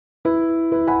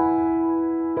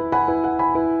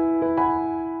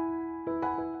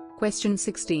Question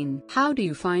 16. How do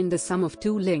you find the sum of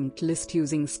two linked lists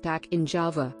using stack in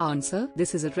Java? Answer.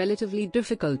 This is a relatively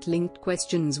difficult linked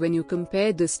questions when you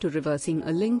compare this to reversing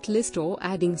a linked list or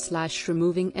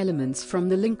adding/removing elements from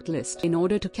the linked list. In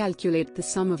order to calculate the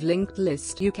sum of linked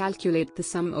list, you calculate the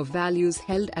sum of values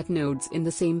held at nodes in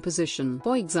the same position.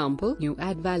 For example, you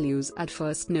add values at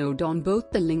first node on both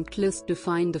the linked list to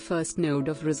find the first node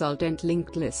of resultant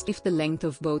linked list. If the length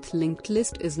of both linked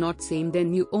list is not same,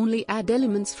 then you only add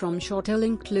elements from shorter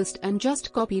linked list and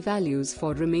just copy values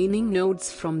for remaining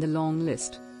nodes from the long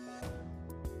list.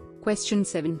 Question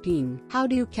 17. How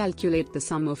do you calculate the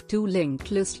sum of two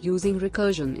linked lists using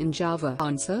recursion in Java?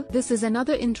 Answer. This is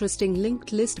another interesting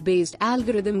linked list based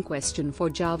algorithm question for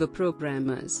Java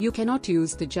programmers. You cannot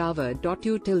use the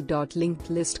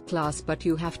java.util.linkedList class, but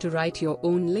you have to write your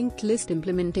own linked list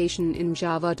implementation in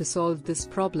Java to solve this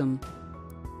problem.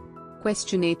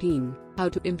 Question 18. How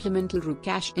to implement LRU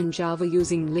cache in Java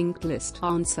using linked list?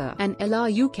 Answer. An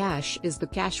LRU cache is the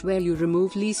cache where you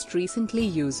remove least recently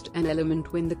used an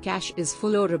element when the cache is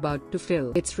full or about to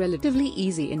fill. It's relatively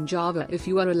easy in Java if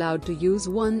you are allowed to use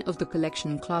one of the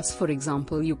collection class. For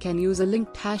example, you can use a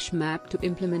linked hash map to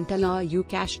implement LRU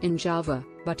cache in Java,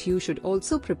 but you should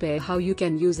also prepare how you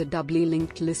can use a doubly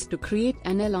linked list to create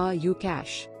an LRU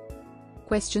cache.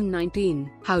 Question 19.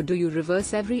 How do you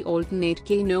reverse every alternate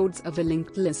k nodes of a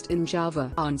linked list in Java?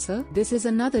 Answer. This is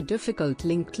another difficult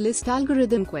linked list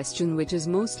algorithm question which is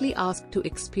mostly asked to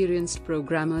experienced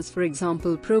programmers. For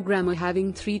example, programmer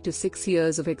having 3 to 6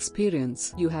 years of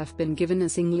experience. You have been given a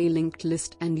singly linked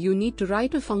list and you need to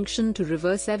write a function to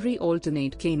reverse every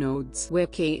alternate k nodes, where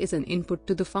k is an input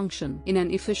to the function, in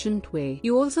an efficient way.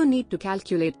 You also need to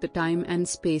calculate the time and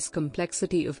space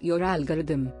complexity of your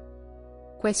algorithm.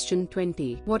 Question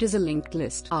 20. What is a linked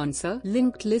list? Answer.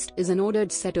 Linked list is an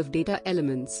ordered set of data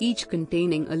elements, each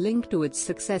containing a link to its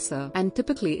successor, and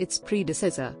typically its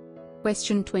predecessor.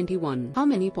 Question 21. How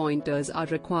many pointers are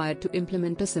required to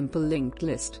implement a simple linked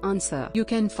list? Answer. You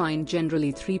can find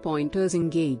generally 3 pointers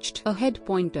engaged: a head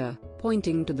pointer,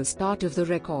 pointing to the start of the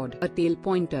record; a tail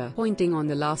pointer, pointing on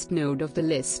the last node of the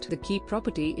list. The key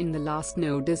property in the last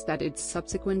node is that its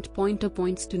subsequent pointer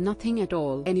points to nothing at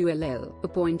all. NULL. A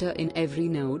pointer in every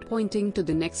node, pointing to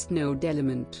the next node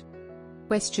element.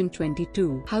 Question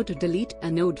 22. How to delete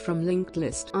a node from linked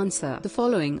list? Answer. The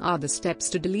following are the steps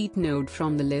to delete node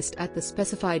from the list at the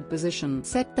specified position.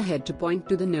 Set the head to point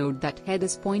to the node that head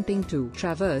is pointing to.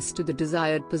 Traverse to the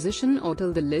desired position or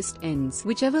till the list ends.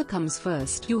 Whichever comes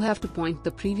first, you have to point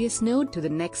the previous node to the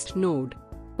next node.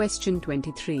 Question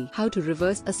 23. How to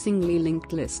reverse a singly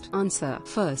linked list? Answer.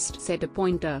 First, set a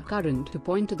pointer current to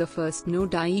point to the first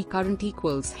node, i.e. current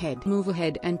equals head. Move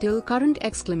ahead until current =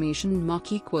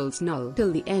 equals null.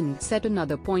 Till the end, set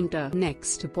another pointer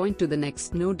next to point to the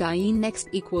next node, i.e. next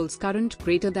equals current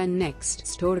greater than next.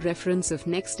 Store reference of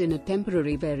next in a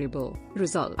temporary variable.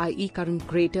 Result, i.e. current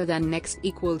greater than next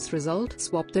equals result.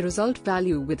 Swap the result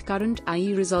value with current,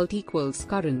 i.e. result equals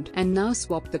current, and now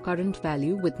swap the current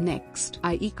value with next,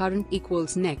 i.e. current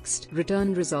equals next.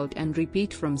 Return result and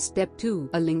repeat from step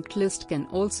 2. A linked list can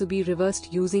also be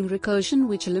reversed using recursion,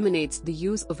 which eliminates the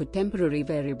use of a temporary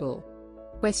variable.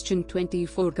 Question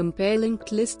 24. Compare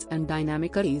linked lists and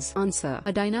dynamic arrays. Answer.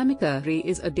 A dynamic array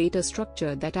is a data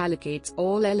structure that allocates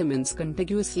all elements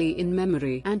contiguously in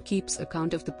memory and keeps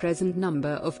account of the present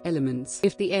number of elements.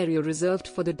 If the area reserved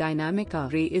for the dynamic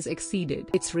array is exceeded,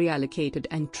 it's reallocated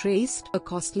and traced, a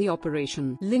costly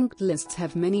operation. Linked lists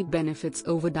have many benefits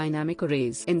over dynamic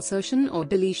arrays. Insertion or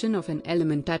deletion of an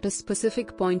element at a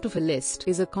specific point of a list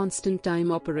is a constant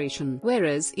time operation,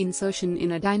 whereas insertion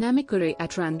in a dynamic array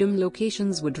at random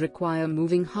locations would require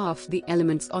moving half the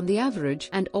elements on the average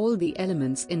and all the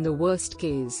elements in the worst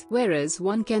case, whereas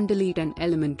one can delete an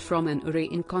element from an array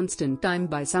in constant time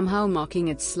by somehow marking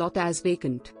its slot as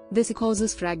vacant. This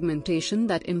causes fragmentation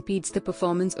that impedes the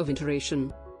performance of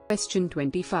iteration. Question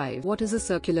 25. What is a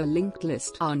circular linked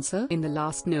list? Answer. In the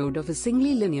last node of a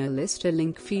singly linear list, a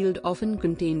link field often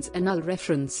contains a null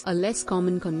reference. A less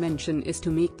common convention is to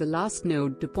make the last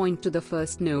node to point to the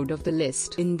first node of the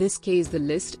list. In this case, the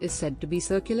list is said to be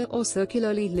circular or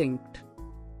circularly linked.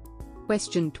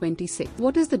 Question 26.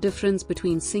 What is the difference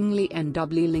between singly and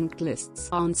doubly linked lists?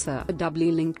 Answer. A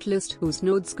doubly linked list whose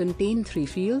nodes contain 3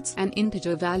 fields, an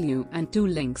integer value, and 2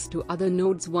 links to other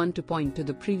nodes, one to point to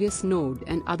the previous node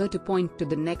and other to point to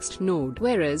the next node,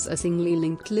 whereas a singly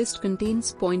linked list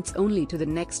contains points only to the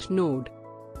next node.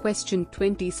 Question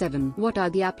 27. What are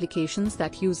the applications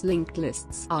that use linked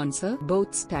lists? Answer.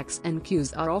 Both stacks and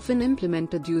queues are often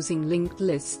implemented using linked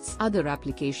lists. Other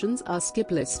applications are skip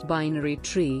list, binary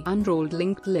tree, unrolled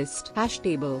linked list, hash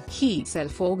table, key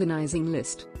self-organizing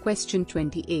list. Question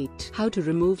 28. How to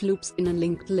remove loops in a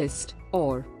linked list?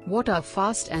 Or, what are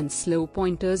fast and slow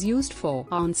pointers used for?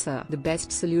 Answer. The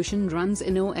best solution runs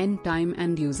in ON time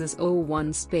and uses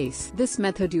O1 space. This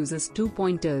method uses two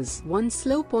pointers, one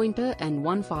slow pointer and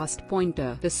one fast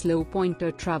pointer. The slow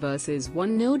pointer traverses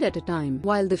one node at a time,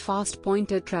 while the fast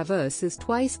pointer traverses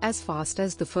twice as fast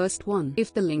as the first one.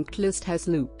 If the linked list has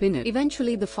loop in it,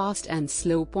 eventually the fast and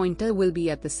slow pointer will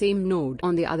be at the same node.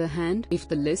 On the other hand, if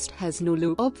the list has no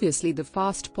loop, obviously the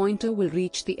fast pointer will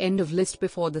reach the end of list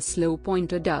before the slow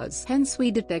pointer does. Hence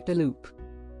we detect a loop.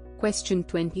 Question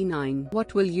 29.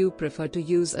 What will you prefer to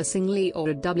use, a singly or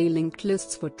a doubly linked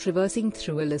lists for traversing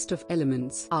through a list of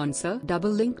elements? Answer.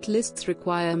 Double linked lists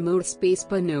require more space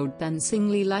per node than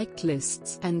singly linked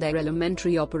lists, and their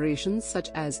elementary operations such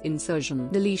as insertion,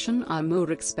 deletion are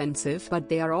more expensive, but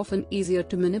they are often easier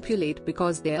to manipulate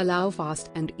because they allow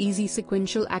fast and easy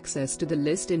sequential access to the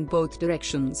list in both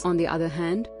directions. On the other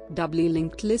hand, doubly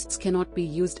linked lists cannot be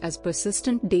used as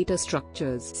persistent data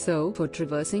structures. So, for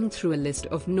traversing through a list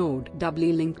of node,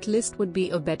 doubly linked list would be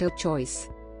a better choice.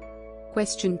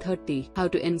 Question 30. How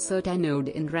to insert a node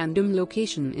in random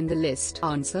location in the list?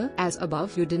 Answer. As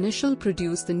above, you'd initially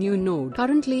produce the new node.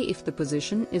 Currently, if the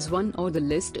position is 1 or the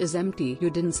list is empty,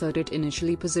 you'd insert it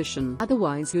initially position.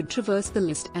 Otherwise, you'd traverse the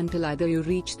list until either you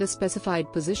reach the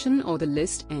specified position or the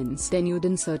list ends. Then you'd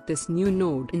insert this new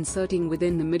node. Inserting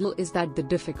within the middle is that the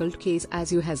difficult case,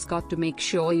 as you has got to make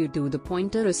sure you do the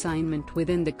pointer assignment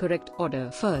within the correct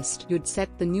order. First, you'd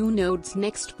set the new node's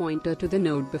next pointer to the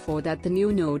node before that the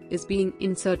new node is being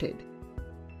inserted.